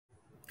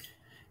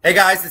Hey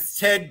guys, it's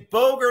Ted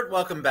Bogert.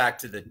 Welcome back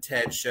to the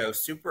TED Show.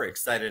 Super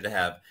excited to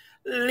have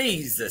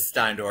Leezá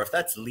Steindorf.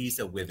 That's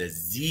Leeza with a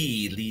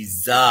Z,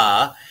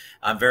 Leeza.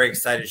 I'm very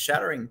excited.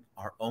 Shattering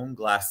our own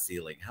glass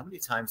ceiling. How many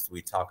times do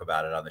we talk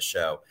about it on the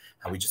show?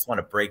 How we just want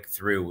to break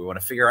through. We want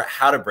to figure out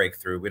how to break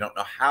through. We don't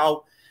know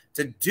how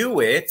to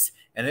do it.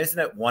 And isn't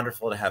it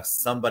wonderful to have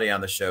somebody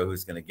on the show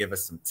who's going to give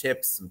us some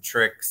tips, some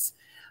tricks,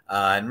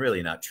 and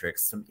really not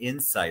tricks, some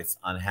insights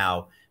on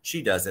how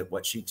she does it,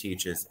 what she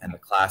teaches, and the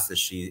classes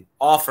she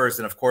offers,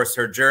 and of course,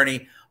 her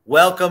journey.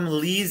 Welcome,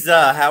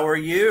 Leeza. How are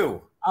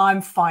you?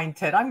 I'm fine,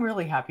 Ted. I'm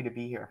really happy to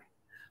be here.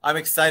 I'm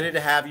excited to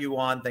have you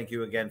on. Thank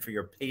you again for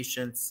your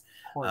patience.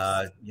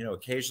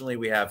 Occasionally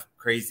we have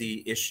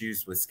crazy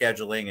issues with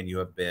scheduling, and you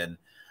have been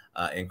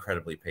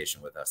incredibly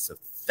patient with us. So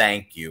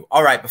thank you.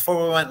 All right,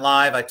 before we went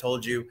live, I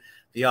told you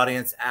the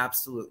audience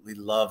absolutely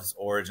loves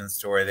origin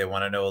story. They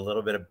want to know a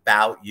little bit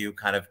about you,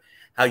 kind of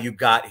how you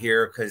got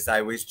here, because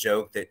I always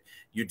joke that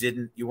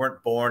you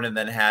weren't born and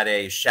then had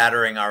a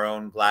shattering our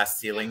own glass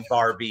ceiling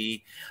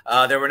Barbie.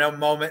 There were no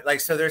moment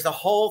so there's a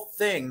whole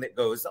thing that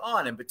goes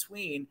on in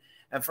between.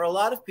 And for a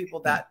lot of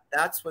people,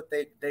 that's what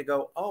they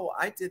go, oh,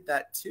 I did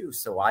that too.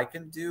 So I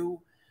can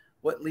do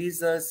what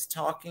Leeza's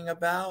talking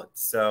about.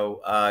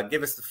 So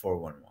give us the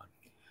 411.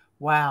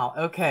 Wow.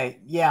 Okay.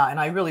 Yeah. And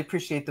I really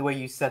appreciate the way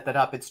you set that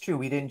up. It's true.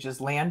 We didn't just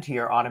land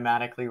here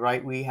automatically,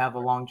 right? We have a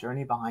long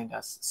journey behind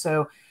us.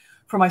 So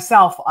for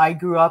myself, I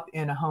grew up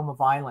in a home of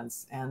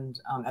violence. And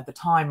at the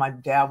time, my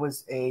dad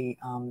was a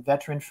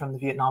veteran from the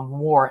Vietnam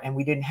War, and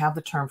we didn't have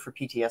the term for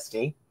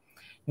PTSD.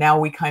 Now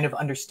we kind of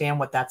understand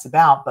what that's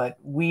about, but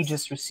we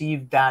just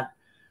received that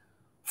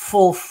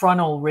full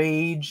frontal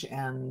rage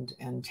and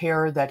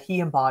terror that he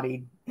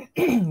embodied.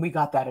 We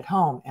got that at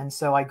home. And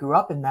so I grew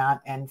up in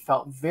that and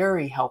felt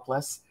very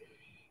helpless.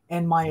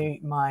 And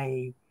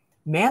my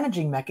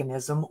managing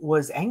mechanism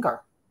was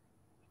anger.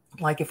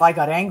 Like if I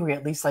got angry,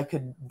 at least I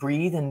could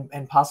breathe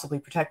and possibly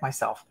protect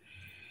myself.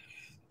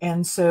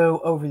 And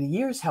so over the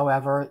years,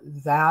 however,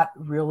 that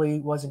really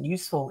wasn't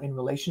useful in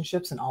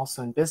relationships and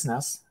also in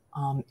business.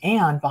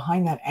 And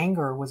behind that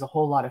anger was a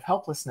whole lot of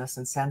helplessness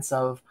and sense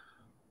of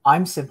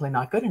I'm simply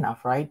not good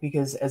enough, right?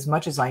 Because as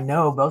much as I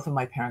know, both of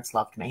my parents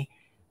loved me.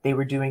 They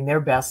were doing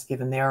their best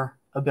given their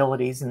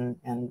abilities and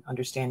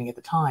understanding at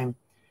the time.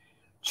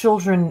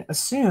 Children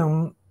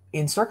assume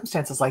in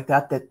circumstances like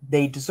that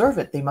they deserve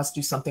it. They must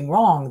do something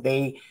wrong.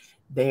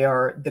 They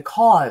are the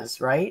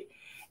cause, right?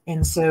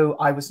 And so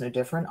I was no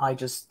different. I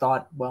just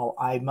thought, well,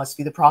 I must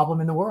be the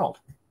problem in the world.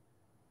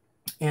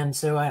 And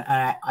so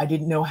I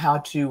didn't know how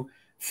to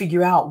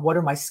figure out what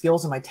are my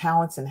skills and my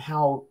talents and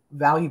how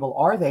valuable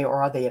are they,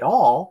 or are they at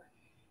all?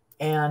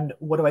 And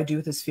what do I do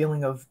with this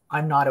feeling of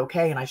I'm not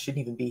okay and I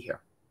shouldn't even be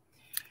here?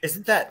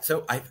 Isn't that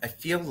so? I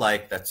feel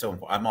like that's so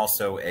important. I'm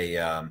also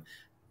a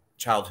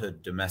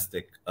childhood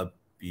domestic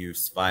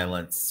abuse,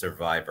 violence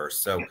survivor.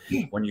 So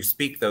when you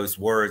speak those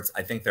words,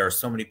 I think there are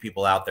so many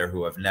people out there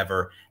who have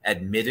never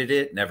admitted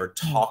it, never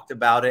talked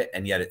about it,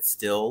 and yet it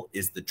still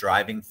is the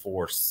driving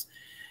force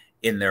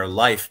in their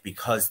life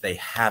because they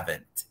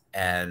haven't.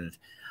 And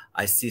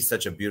I see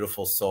such a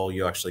beautiful soul.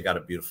 You actually got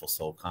a beautiful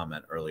soul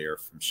comment earlier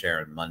from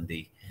Sharon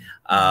Mundy.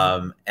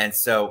 And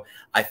so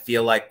I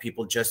feel like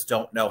people just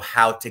don't know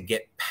how to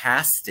get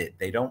past it.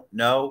 They don't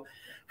know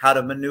how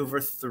to maneuver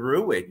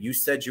through it. You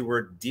said you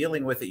were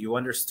dealing with it. You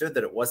understood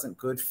that it wasn't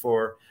good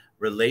for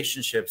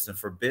relationships and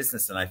for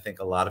business. And I think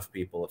a lot of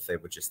people, if they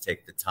would just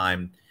take the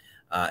time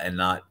and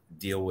not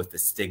deal with the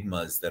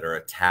stigmas that are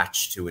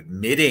attached to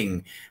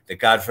admitting that,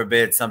 God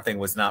forbid, something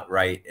was not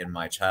right in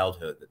my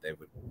childhood, that they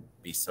would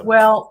be so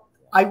well.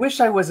 I wish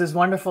I was as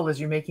wonderful as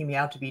you're making me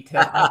out to be,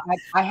 Ted.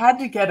 I had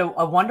to get a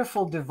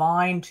wonderful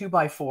divine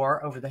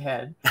 2x4 over the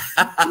head.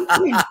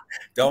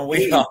 Don't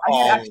we all?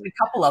 I had actually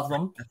a couple of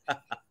them.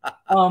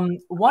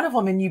 One of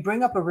them, and you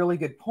bring up a really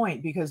good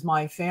point, because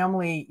my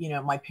family,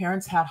 my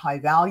parents had high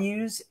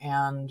values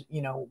and,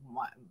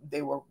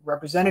 they were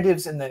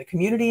representatives in the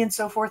community and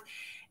so forth.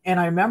 And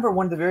I remember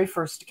one of the very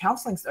first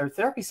counseling or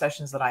therapy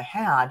sessions that I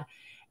had,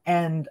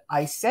 and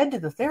I said to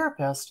the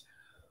therapist,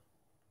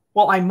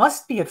 well, I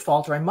must be at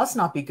fault or I must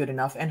not be good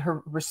enough. And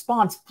her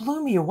response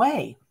blew me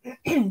away.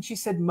 She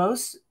said,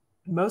 most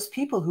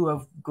people who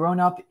have grown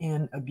up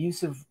in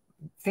abusive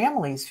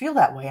families feel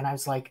that way. And I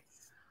was like,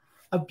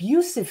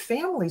 abusive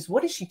families?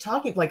 What is she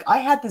talking? Like, I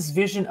had this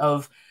vision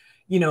of,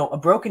 a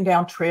broken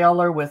down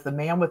trailer with a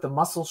man with a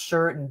muscle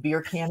shirt and beer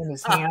can in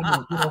his hand.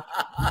 And, and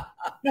I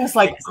was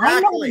like, exactly.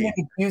 I'm not in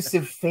an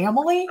abusive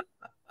family.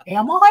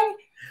 Am I?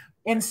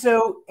 And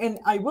so, and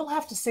I will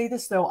have to say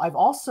this, though, I've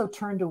also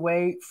turned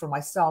away for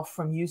myself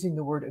from using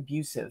the word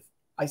abusive.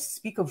 I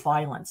speak of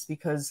violence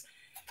because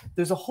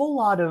there's a whole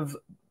lot of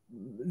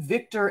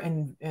victor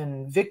and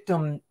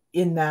victim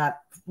in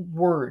that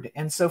word.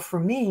 And so for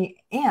me,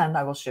 and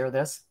I will share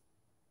this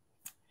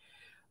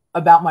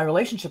about my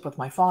relationship with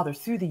my father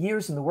through the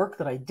years and the work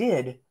that I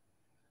did,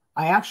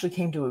 I actually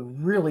came to a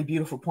really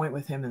beautiful point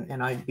with him,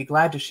 and I'd be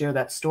glad to share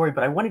that story.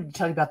 But I wanted to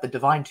tell you about the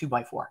divine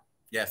 2x4.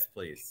 Yes,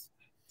 please.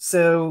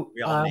 So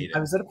I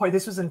was at a party.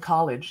 This was in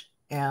college,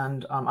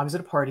 and I was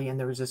at a party, and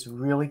there was this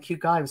really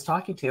cute guy I was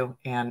talking to,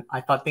 and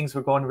I thought things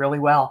were going really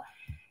well.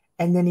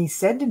 And then he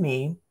said to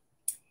me,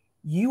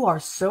 "You are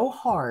so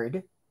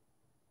hard,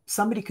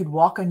 somebody could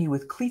walk on you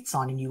with cleats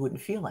on and you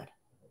wouldn't feel it."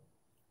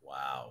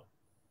 Wow.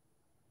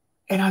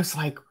 And I was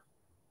like,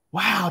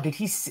 wow, did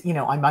he,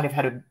 I might have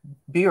had a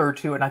beer or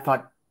two, and I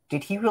thought,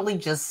 did he really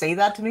just say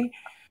that to me?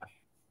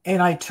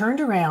 And I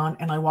turned around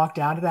and I walked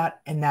out of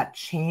that, and that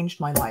changed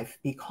my life,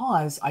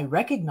 because I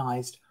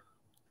recognized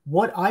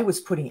what I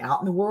was putting out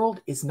in the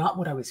world is not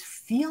what I was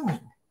feeling.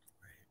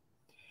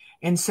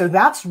 And so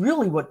that's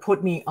really what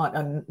put me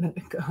on,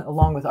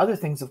 along with other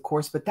things, of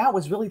course, but that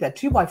was really, that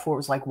 2x4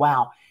 was like,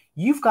 wow,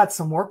 you've got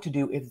some work to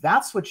do if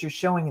that's what you're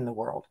showing in the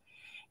world.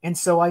 And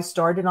so I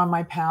started on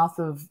my path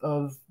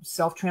of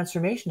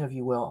self-transformation, if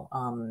you will,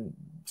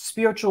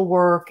 spiritual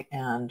work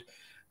and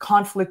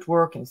conflict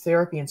work and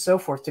therapy and so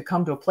forth, to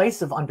come to a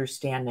place of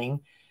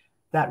understanding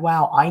that,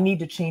 wow, I need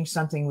to change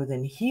something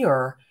within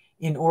here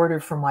in order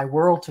for my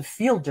world to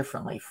feel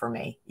differently for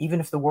me, even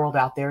if the world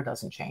out there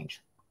doesn't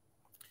change.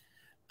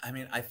 I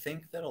mean, I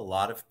think that a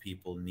lot of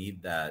people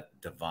need that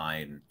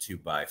divine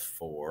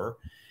 2x4,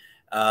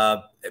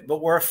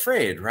 but we're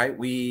afraid, right?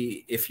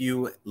 If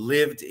you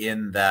lived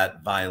in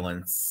that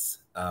violence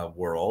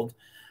world,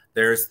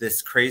 there's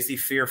this crazy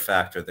fear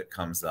factor that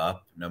comes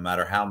up. No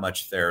matter how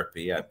much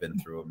therapy, I've been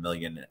through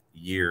 1,000,000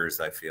 years,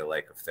 I feel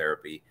like, of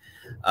therapy,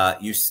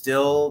 there's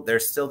still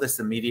this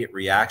immediate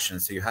reaction.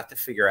 So you have to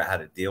figure out how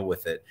to deal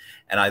with it.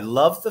 And I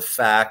love the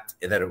fact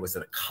that it was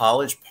at a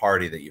college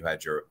party that you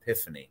had your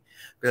epiphany.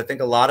 Because I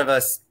think a lot of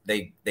us,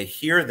 they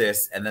hear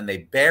this and then they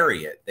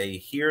bury it. They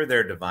hear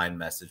their divine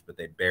message, but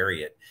they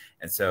bury it.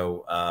 And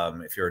so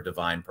if you're a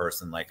divine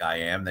person like I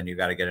am, then you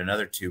got to get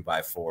another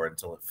 2x4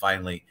 until it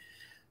finally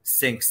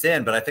sinks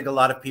in. But I think a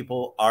lot of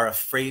people are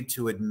afraid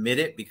to admit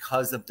it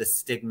because of the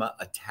stigma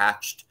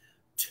attached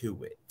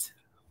to it.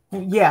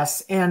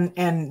 Yes.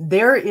 And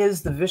there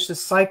is the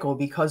vicious cycle,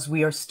 because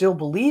we are still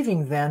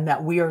believing then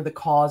that we are the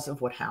cause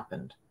of what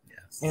happened.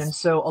 Yes. And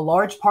so a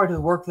large part of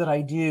the work that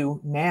I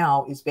do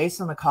now is based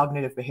on the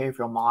cognitive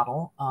behavioral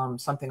model,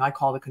 something I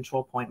call the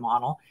control point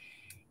model,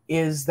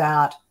 is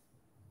that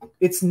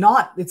it's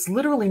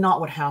literally not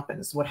what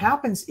happens. What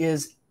happens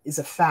is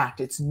a fact.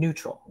 It's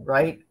neutral,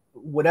 right?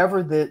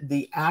 Whatever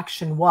the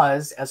action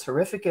was, as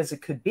horrific as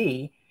it could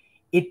be,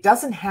 it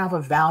doesn't have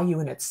a value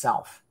in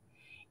itself.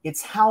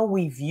 It's how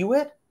we view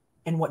it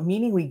and what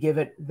meaning we give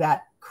it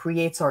that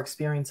creates our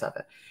experience of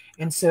it.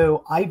 And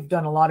so I've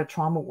done a lot of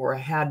trauma work I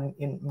had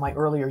in my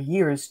earlier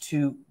years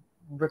to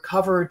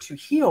recover, to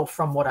heal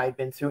from what I'd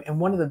been through. And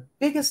one of the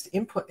biggest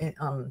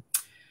insights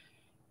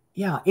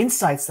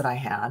that I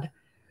had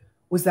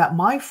was that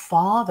my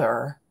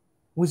father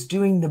was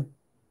doing the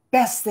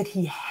best that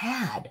he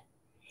had.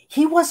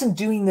 He wasn't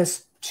doing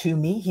this to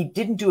me. He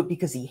didn't do it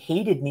because he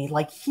hated me.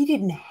 Like, he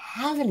didn't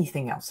have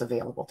anything else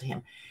available to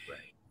him. Right.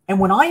 And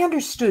when I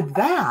understood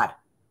that,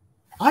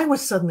 I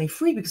was suddenly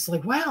free, because,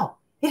 like, wow,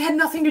 it had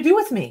nothing to do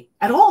with me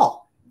at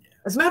all. Yeah.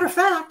 As a matter of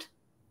fact,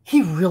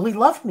 he really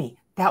loved me.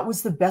 That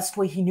was the best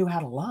way he knew how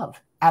to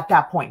love at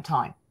that point in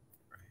time.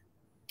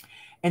 Right.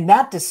 And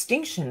that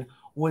distinction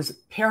was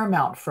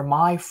paramount for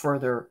my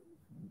further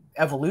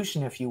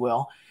evolution, if you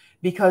will,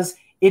 because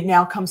it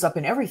now comes up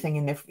in everything.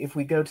 And if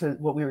we go to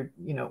what we were,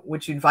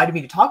 which you invited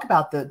me to talk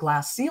about, the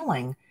glass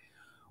ceiling,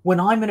 when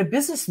I'm in a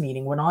business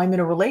meeting, when I'm in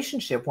a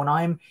relationship, when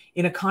I'm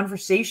in a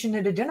conversation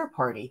at a dinner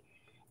party,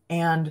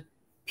 and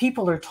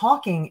people are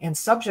talking and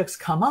subjects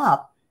come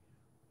up,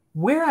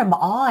 where am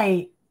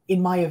I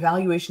in my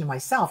evaluation of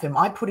myself? Am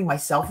I putting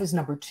myself as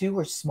number 2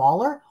 or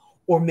smaller,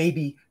 or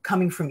maybe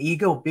coming from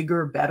ego,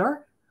 bigger,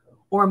 better?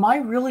 Or am I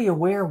really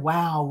aware,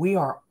 wow, we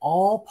are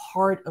all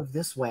part of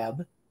this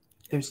web.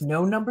 There's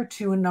no number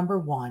 2 and number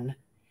 1,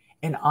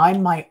 and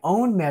I'm my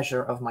own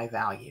measure of my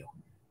value.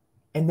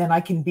 And then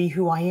I can be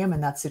who I am in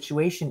that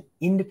situation,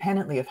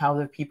 independently of how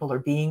other people are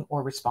being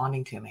or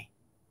responding to me.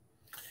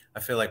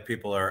 I feel like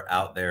people are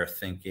out there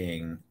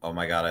thinking, oh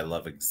my God, I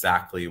love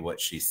exactly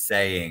what she's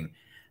saying.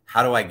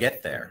 How do I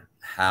get there?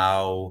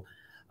 So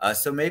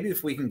maybe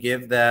if we can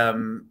give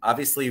them,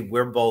 obviously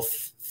we're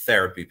both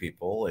therapy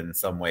people in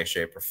some way,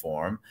 shape, or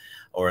form,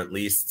 or at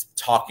least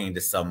talking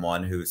to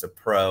someone who's a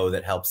pro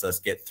that helps us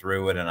get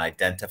through it and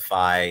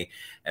identify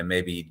and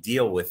maybe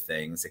deal with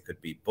things. It could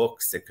be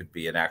books, it could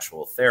be an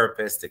actual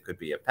therapist, it could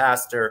be a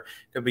pastor,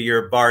 it could be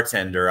your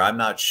bartender, I'm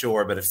not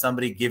sure. But if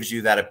somebody gives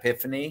you that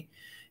epiphany,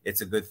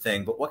 it's a good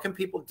thing. But what can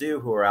people do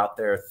who are out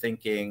there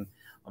thinking,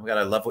 oh my God,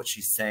 I love what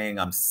she's saying,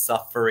 I'm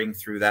suffering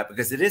through that?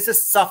 Because it is a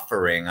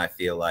suffering, I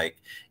feel like,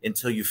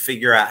 until you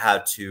figure out how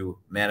to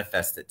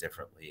manifest it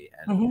differently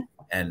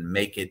and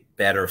make it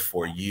better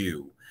for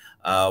you.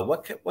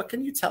 What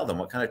can you tell them?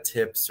 What kind of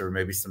tips or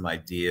maybe some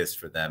ideas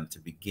for them to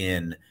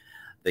begin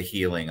the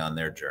healing on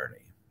their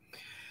journey?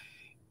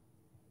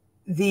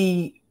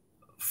 The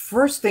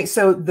first thing,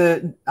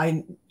 so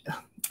I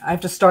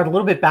have to start a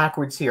little bit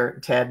backwards here,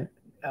 Ted.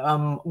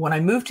 when I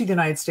moved to the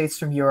United States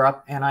from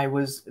Europe and I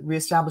was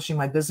reestablishing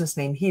my business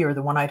name here,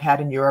 the one I'd had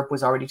in Europe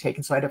was already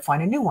taken. So I had to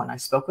find a new one. I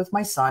spoke with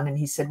my son and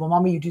he said, well,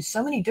 Mommy, you do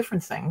so many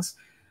different things.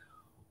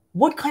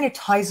 What kind of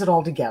ties it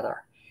all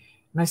together?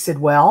 And I said,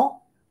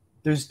 well,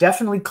 there's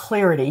definitely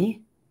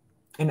clarity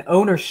and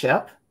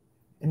ownership.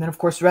 And then, of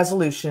course,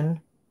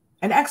 resolution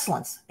and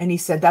excellence. And he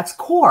said, that's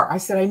core. I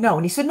said, I know.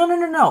 And he said, no, no,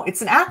 no, no.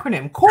 It's an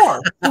acronym,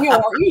 core,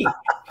 C-O-R-E.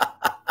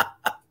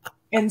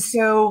 And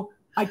so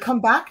I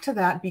come back to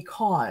that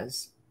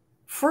because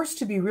first,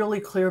 to be really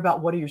clear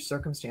about what are your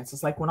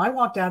circumstances. Like when I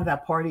walked out of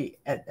that party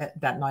at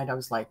that night, I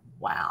was like,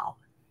 wow.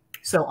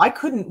 So I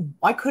couldn't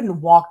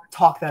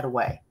talk that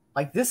away.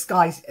 Like this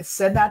guy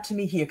said that to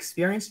me. He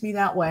experienced me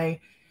that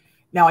way.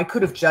 Now, I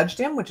could have judged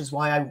him, which is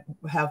why I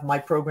have my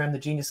program, The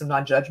Genius of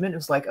Non-Judgment. It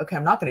was like, okay,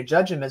 I'm not going to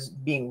judge him as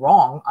being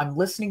wrong. I'm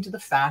listening to the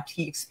fact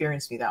he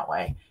experienced me that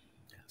way.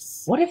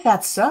 Yes. What if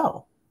that's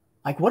so?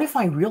 Like, what if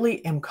I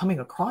really am coming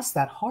across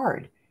that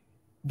hard?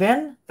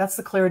 Then that's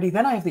the clarity.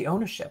 Then I have the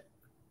ownership.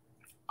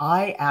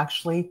 I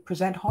actually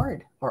present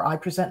hard, or I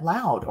present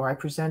loud, or I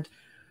present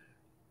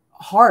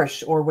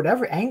harsh, or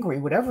whatever, angry,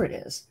 whatever it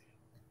is.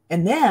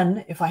 And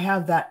then if I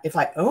have that, if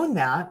I own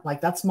that, like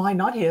that's mine,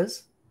 not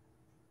his,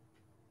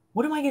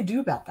 what am I going to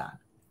do about that?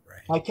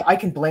 Right. Like I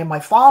can blame my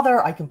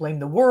father. I can blame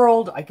the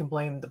world. I can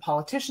blame the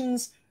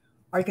politicians.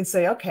 Or I can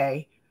say,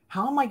 okay,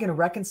 how am I going to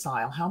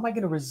reconcile? How am I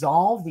going to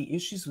resolve the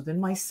issues within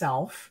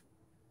myself?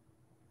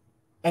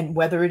 And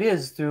whether it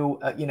is through,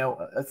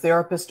 a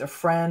therapist, a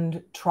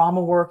friend,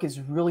 trauma work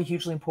is really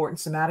hugely important.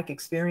 Somatic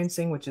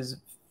experiencing, which is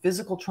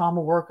physical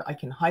trauma work, I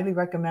can highly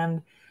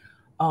recommend.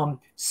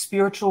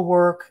 Spiritual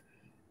work,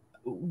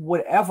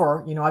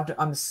 whatever.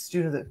 I'm a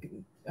student of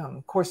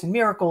the Course in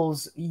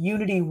Miracles,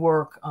 unity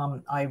work.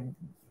 I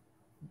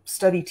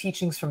study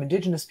teachings from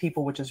Indigenous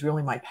people, which is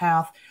really my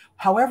path.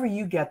 However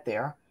you get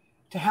there,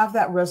 to have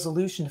that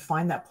resolution, to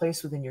find that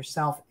place within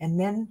yourself, and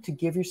then to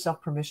give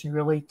yourself permission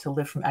really to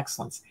live from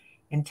excellence.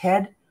 And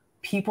Ted,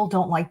 people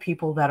don't like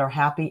people that are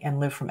happy and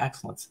live from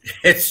excellence.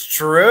 It's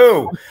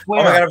true. Oh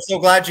my God, I'm so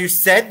glad you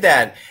said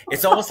that.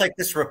 It's almost like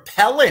this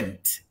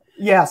repellent.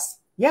 Yes.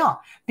 Yeah.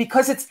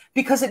 Because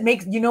it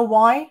makes, you know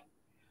why?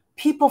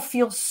 People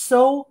feel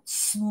so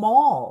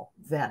small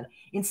then,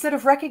 instead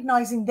of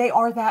recognizing they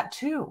are that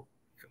too.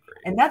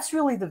 And that's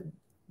really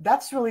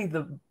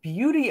the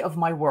beauty of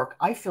my work.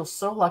 I feel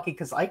so lucky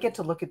because I get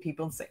to look at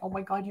people and say, oh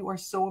my God, you are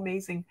so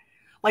amazing.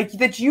 Like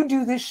that you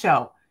do this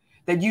show,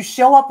 that you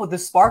show up with the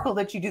sparkle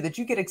that you do, that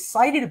you get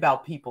excited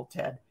about people,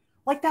 Ted.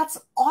 Like that's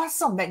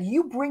awesome that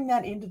you bring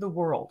that into the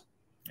world.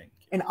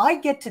 And I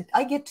get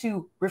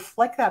to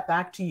reflect that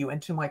back to you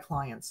and to my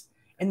clients.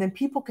 And then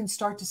people can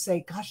start to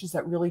say, gosh, is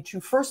that really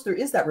true? First, there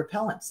is that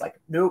repellence. Like,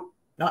 nope,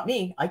 not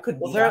me. I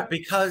couldn't do that.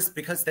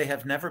 Because they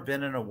have never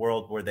been in a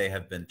world where they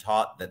have been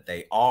taught that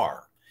they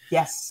are.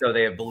 Yes. So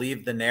they have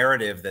believed the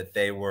narrative that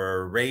they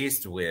were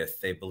raised with.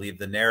 They believe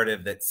the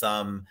narrative that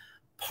some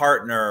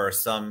partner or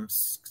some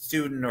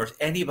student or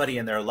anybody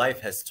in their life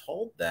has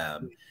told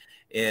them.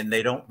 And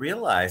they don't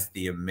realize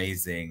the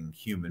amazing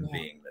human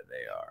being that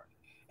they are.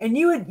 And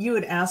you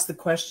had asked the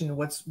question,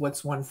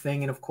 what's one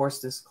thing? And of course,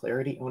 this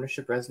clarity,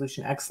 ownership,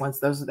 resolution, excellence,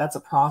 that's a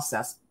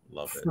process.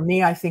 Love it. For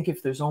me, I think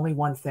if there's only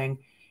one thing,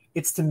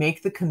 it's to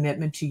make the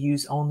commitment to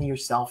use only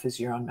yourself as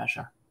your own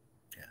measure.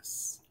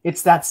 Yes.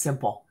 It's that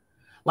simple.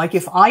 Like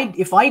if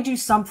I do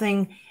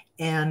something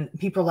and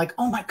people are like,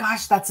 oh my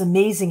gosh, that's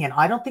amazing, and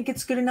I don't think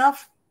it's good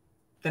enough,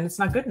 then it's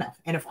not good enough.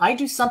 And if I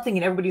do something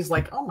and everybody's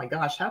like, oh my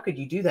gosh, how could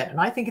you do that?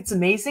 And I think it's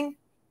amazing.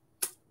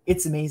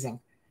 It's amazing.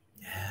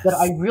 Yes. That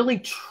I really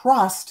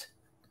trust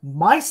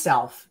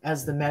myself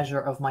as the measure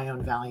of my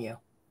own value.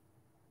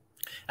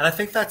 And I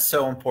think that's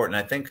so important.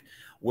 I think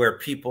where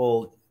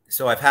people,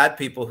 so I've had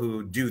people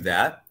who do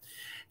that.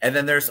 And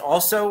then there's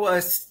also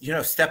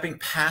stepping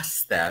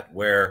past that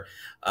where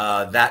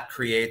that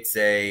creates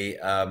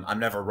I'm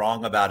never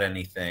wrong about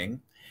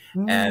anything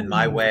and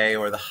my way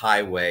or the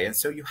highway. And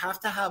so you have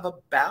to have a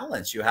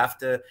balance. You have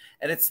to,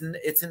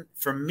 and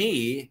for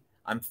me,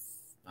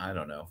 I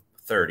don't know,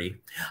 30.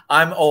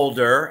 I'm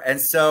older. And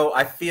so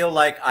I feel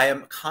like I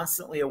am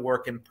constantly a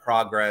work in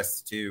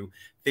progress to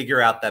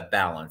figure out that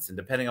balance. And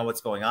depending on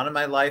what's going on in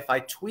my life, I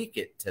tweak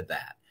it to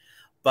that.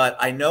 But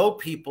I know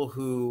people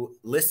who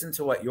listen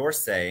to what you're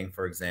saying,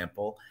 for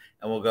example,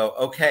 and will go,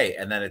 okay.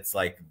 And then it's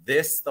like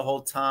this the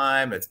whole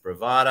time. It's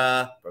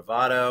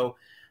bravado.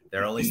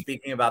 They're only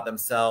speaking about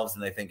themselves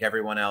and they think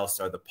everyone else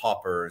are the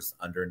paupers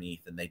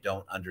underneath. And they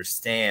don't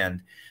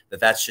understand that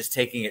that's just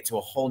taking it to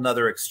a whole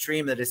nother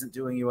extreme that isn't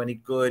doing you any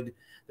good.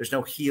 There's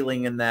no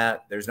healing in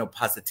that. There's no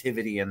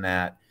positivity in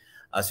that.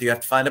 So you have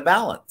to find a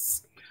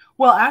balance.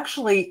 Well,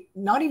 actually,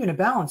 not even a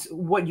balance.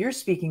 What you're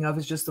speaking of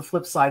is just the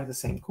flip side of the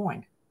same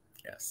coin.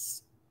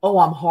 Yes. Oh,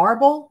 I'm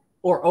horrible,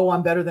 or oh,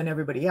 I'm better than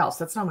everybody else.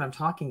 That's not what I'm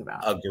talking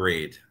about.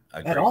 Agreed.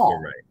 At all.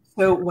 You're right.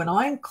 So when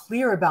I'm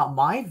clear about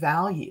my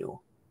value,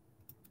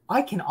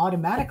 I can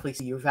automatically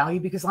see your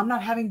value because I'm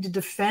not having to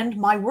defend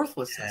my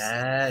worthlessness.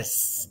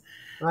 Yes.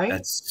 right?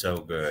 That's so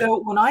good. So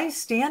when I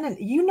stand, and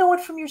you know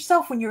it from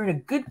yourself, when you're in a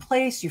good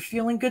place, you're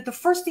feeling good, the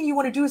first thing you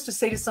want to do is to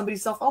say to somebody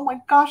else, oh my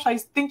gosh, I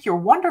think you're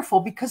wonderful,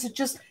 because it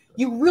just,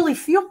 you really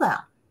feel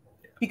that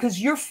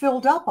because you're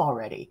filled up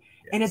already.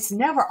 Yes. And it's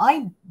never,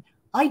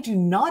 I do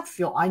not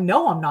feel, I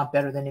know I'm not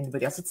better than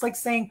anybody else. It's like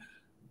saying,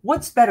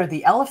 what's better,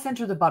 the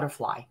elephant or the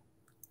butterfly?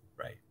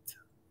 Right.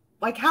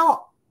 Like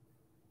how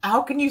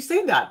can you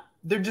say that?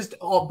 They're just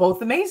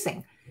both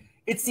amazing.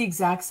 It's the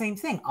exact same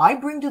thing. I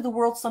bring to the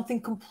world something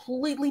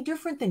completely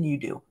different than you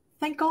do.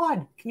 Thank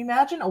God. Can you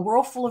imagine a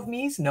world full of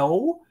me's?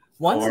 No,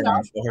 one's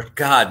enough. Or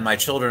God, my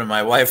children and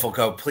my wife will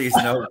go, please,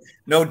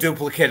 no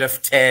duplicate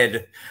of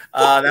Ted.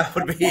 That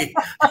would be,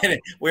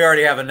 we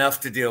already have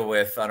enough to deal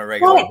with on a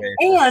regular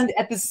basis. And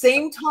at the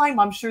same time,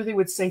 I'm sure they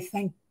would say,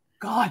 thank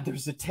God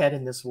there's a Ted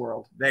in this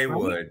world. They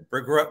would,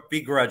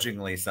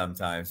 begrudgingly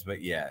sometimes,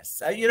 but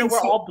yes. We're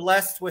all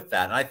blessed with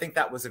that. And I think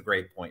that was a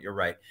great point. You're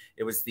right.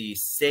 It was the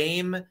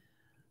same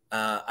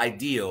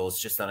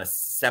ideals, just on a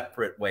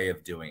separate way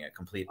of doing it,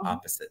 complete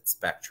opposite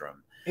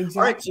spectrum.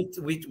 Exactly. All right,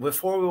 so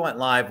before we went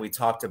live, we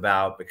talked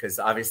about, because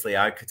obviously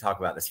I could talk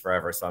about this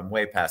forever, so I'm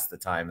way past the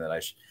time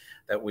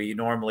that we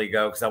normally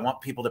go, because I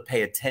want people to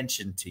pay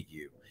attention to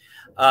you.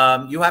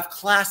 You have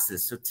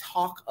classes, so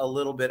talk a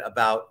little bit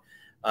about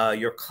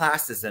your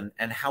classes and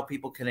how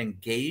people can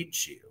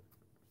engage you.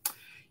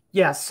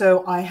 Yeah,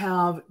 so I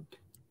have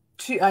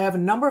a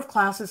number of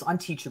classes on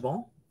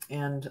Teachable,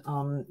 and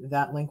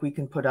that link we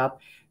can put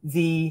up.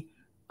 The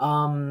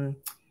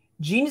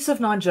Genius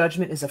of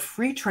Non-Judgment is a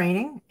free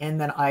training, and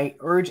then I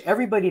urge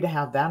everybody to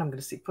have that. I'm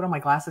going to put on my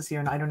glasses here,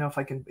 and I don't know if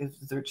I can.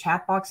 Is there a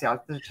chat box? Yeah,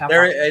 there's a chat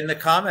box. In the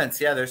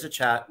comments. Yeah, there's a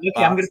chat. Okay,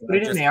 box. I'm going to put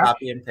it in there.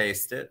 Copy and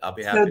paste it. I'll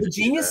be happy. So the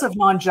Genius of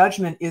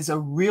Non-Judgment is a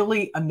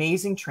really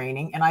amazing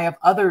training, and I have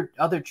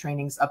other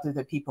trainings up there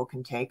that people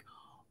can take.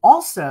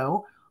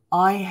 Also,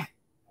 I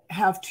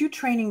have 2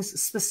 trainings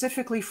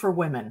specifically for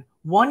women.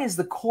 One is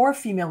the core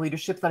female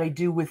leadership that I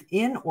do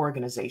within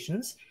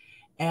organizations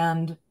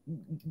and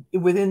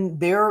within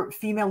their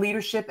female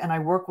leadership, and I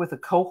work with a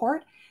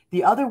cohort.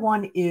 The other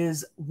one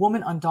is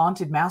Woman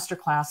Undaunted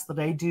Masterclass that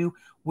I do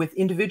with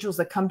individuals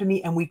that come to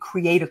me, and we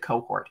create a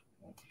cohort.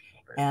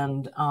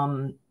 And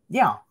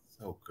yeah.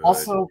 So good.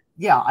 Also,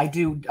 yeah, I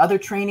do other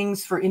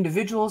trainings for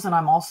individuals, and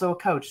I'm also a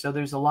coach. So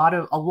there's a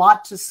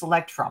lot to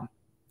select from.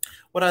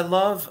 What I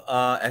love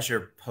as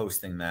you're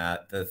posting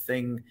that, the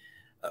thing,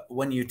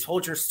 when you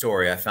told your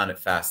story, I found it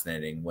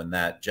fascinating when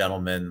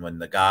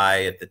the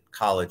guy at the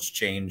college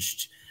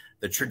changed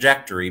the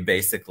trajectory,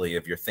 basically,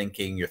 of your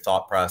thinking, your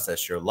thought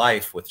process, your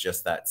life with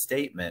just that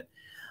statement.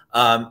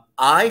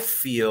 I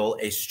feel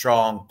a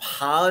strong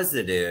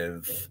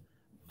positive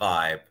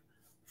vibe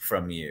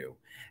from you.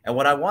 And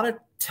what I want to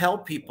tell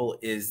people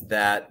is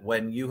that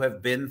when you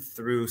have been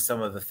through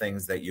some of the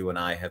things that you and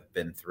I have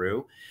been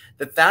through,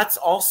 that's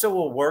also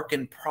a work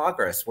in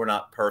progress. We're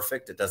not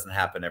perfect. It doesn't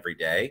happen every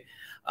day.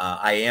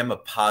 I am a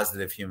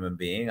positive human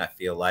being, I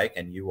feel like,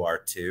 and you are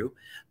too.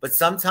 But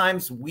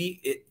sometimes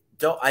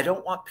I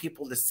don't want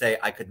people to say,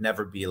 I could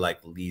never be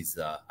like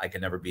Leeza. I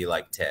could never be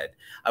like Ted.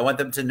 I want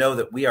them to know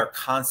that we are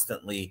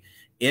constantly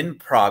in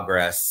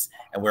progress,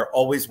 and we're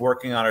always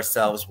working on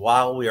ourselves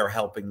while we are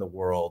helping the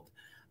world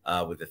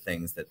with the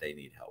things that they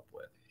need help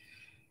with.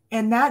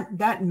 And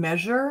that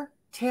measure,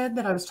 Ted,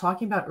 that I was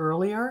talking about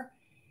earlier,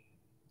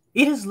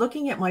 it is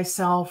looking at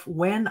myself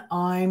when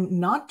I'm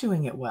not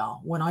doing it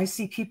well. When I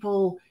see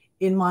people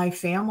in my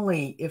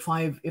family, if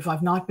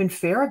I've not been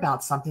fair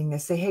about something, they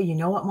say, hey, you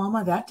know what,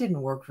 Mama, that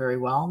didn't work very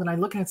well. And I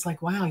look and it's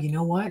like, wow, you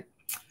know what?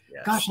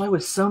 Yes. Gosh, I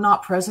was so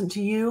not present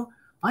to you.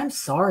 I'm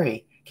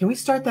sorry. Can we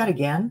start that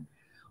again?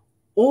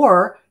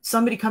 Or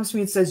somebody comes to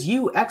me and says,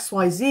 you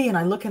XYZ. And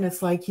I look and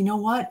it's like, you know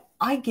what?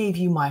 I gave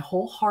you my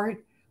whole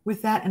heart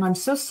with that. And I'm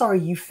so sorry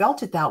you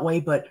felt it that way,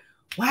 but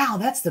wow,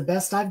 that's the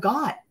best I've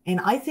got. And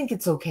I think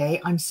it's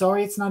okay. I'm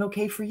sorry it's not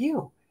okay for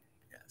you.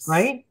 Yes.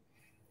 Right?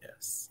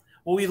 Yes.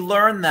 Well, we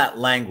learn that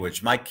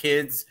language. My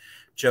kids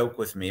joke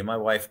with me, my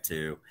wife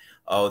too.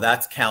 Oh,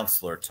 that's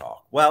counselor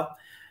talk. Well,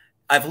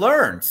 I've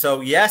learned.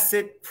 So yes,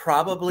 it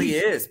probably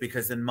is,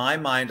 because in my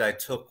mind, I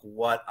took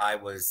what I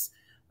was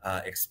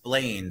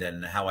explained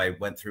and how I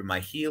went through my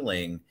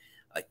healing.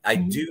 I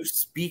do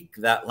speak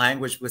that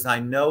language because I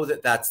know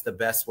that that's the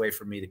best way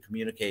for me to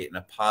communicate in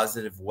a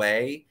positive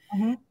way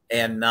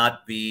and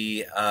not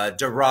be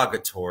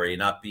derogatory,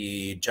 not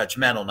be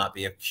judgmental, not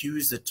be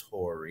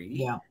accusatory.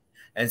 Yeah.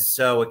 And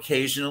so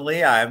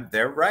occasionally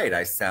they're right.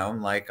 I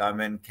sound like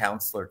I'm in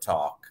counselor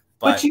talk.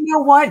 But you know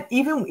what?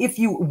 Even if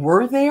you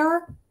were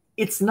there,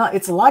 it's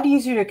a lot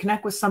easier to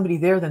connect with somebody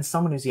there than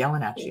someone who's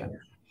yelling at you.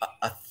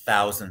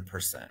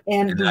 1,000%.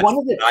 And that's one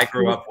of the I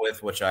grew up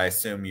with, which I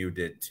assume you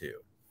did too.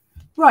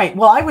 Right.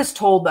 Well, I was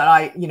told that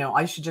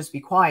I should just be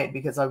quiet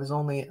because I was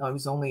only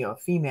a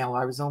female,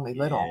 or I was only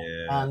little.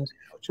 Yeah. And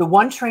the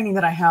one training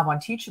that I have on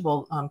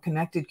Teachable,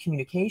 connected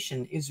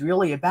communication, is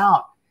really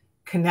about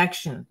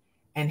connection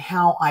and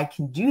how I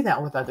can do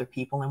that with other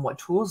people and what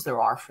tools there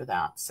are for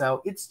that.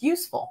 So it's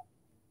useful.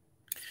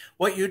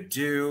 What you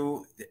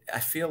do, I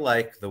feel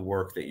like the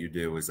work that you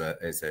do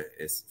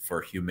is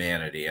for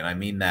humanity, and I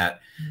mean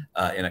that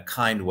in a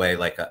kind way,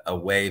 like a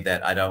way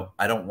that I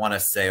don't want to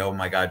say, oh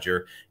my God,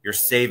 you're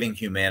saving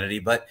humanity,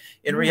 but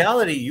in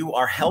reality, you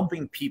are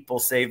helping people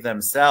save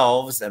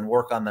themselves and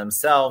work on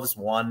themselves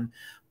one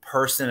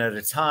person at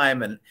a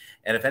time. And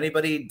if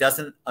anybody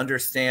doesn't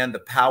understand the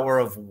power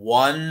of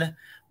one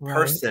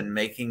person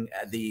making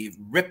the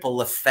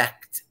ripple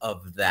effect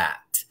of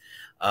that,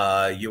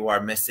 you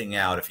are missing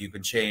out. If you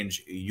can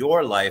change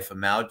your life,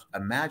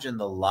 imagine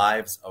the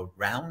lives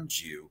around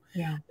you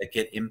that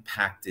get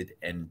impacted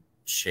and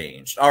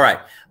changed. All right,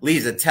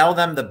 Leeza, tell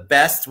them the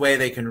best way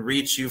they can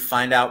reach you,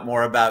 find out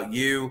more about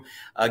you,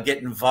 get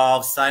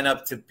involved, sign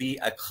up to be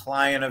a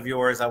client of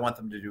yours. I want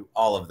them to do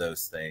all of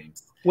those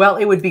things. Well,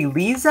 it would be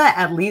Leeza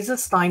at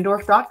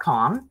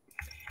leezasteindorf.com.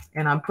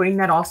 And I'm putting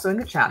that also in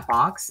the chat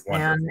box.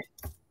 Wonderful. And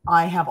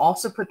I have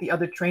also put the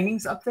other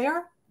trainings up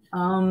there.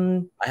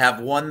 I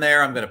have one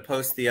there. I'm going to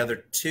post the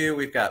other two.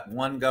 We've got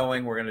one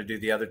going. We're going to do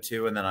the other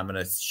two, and then I'm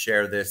going to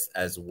share this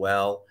as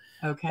well.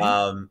 Okay.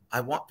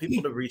 I want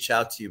people to reach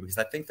out to you because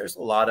I think there's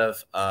a lot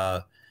of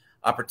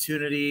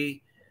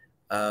opportunity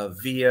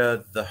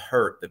via the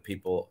hurt that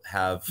people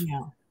have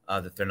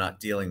that they're not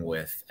dealing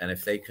with. And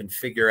if they can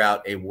figure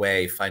out a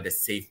way, find a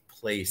safe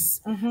place,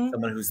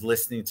 someone who's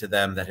listening to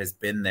them that has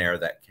been there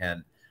that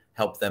can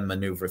help them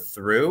maneuver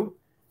through.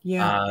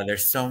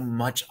 There's so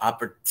much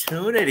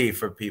opportunity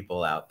for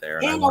people out there.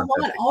 And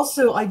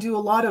I do a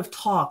lot of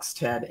talks,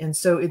 Ted. And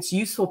so it's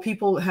useful.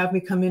 People have me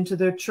come into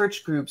their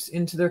church groups,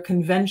 into their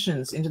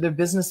conventions, into their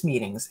business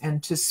meetings,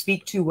 and to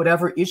speak to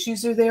whatever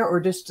issues are there, or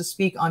just to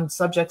speak on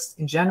subjects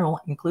in general,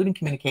 including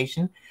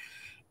communication.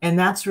 And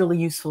that's really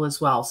useful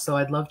as well. So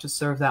I'd love to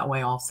serve that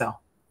way also.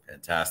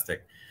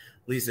 Fantastic.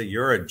 Leeza,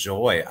 you're a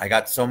joy. I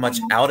got so much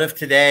out of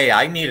today.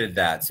 I needed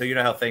that. So you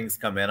know how things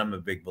come in. I'm a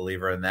big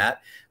believer in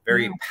that.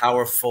 Very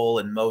powerful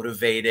and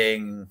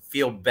motivating,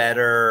 feel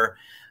better.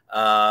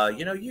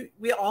 You know,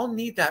 we all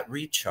need that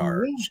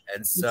recharge.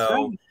 And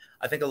so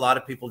I think a lot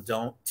of people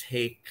don't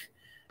take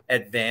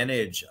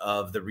advantage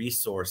of the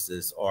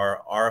resources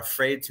or are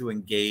afraid to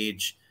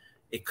engage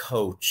a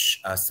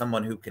coach,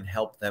 someone who can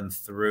help them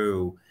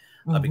through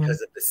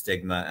because of the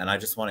stigma. And I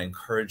just want to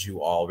encourage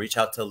you all, reach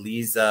out to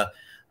Leeza.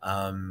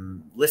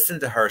 Listen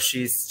to her.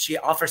 She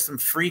offers some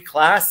free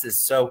classes,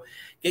 so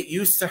get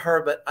used to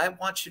her. But I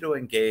want you to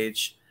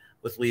engage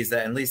with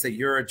Leeza. And Leeza,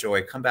 you're a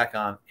joy. Come back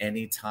on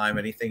anytime.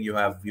 Anything you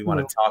want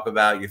to talk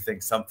about, you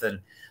think something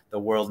the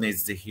world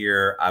needs to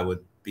hear, I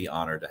would be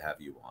honored to have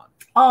you on.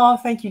 Oh,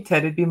 thank you,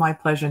 Ted. It'd be my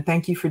pleasure. And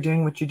thank you for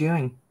doing what you're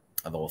doing.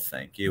 Oh, well,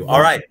 thank you.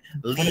 All right,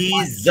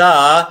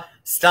 Leezá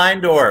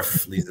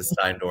Steindorf,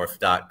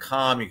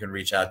 LeezaSteindorf.com. You can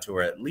reach out to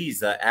her at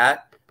Leeza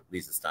at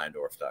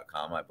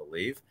LeezaSteindorf.com, I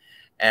believe.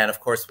 And of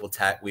course,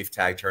 we've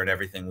tagged her and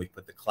everything. We've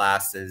put the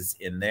classes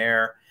in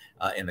there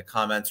in the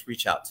comments.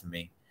 Reach out to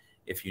me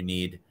if you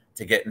need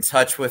to get in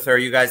touch with her.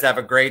 You guys have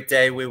a great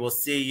day. We will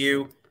see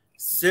you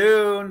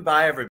soon. Bye, everybody.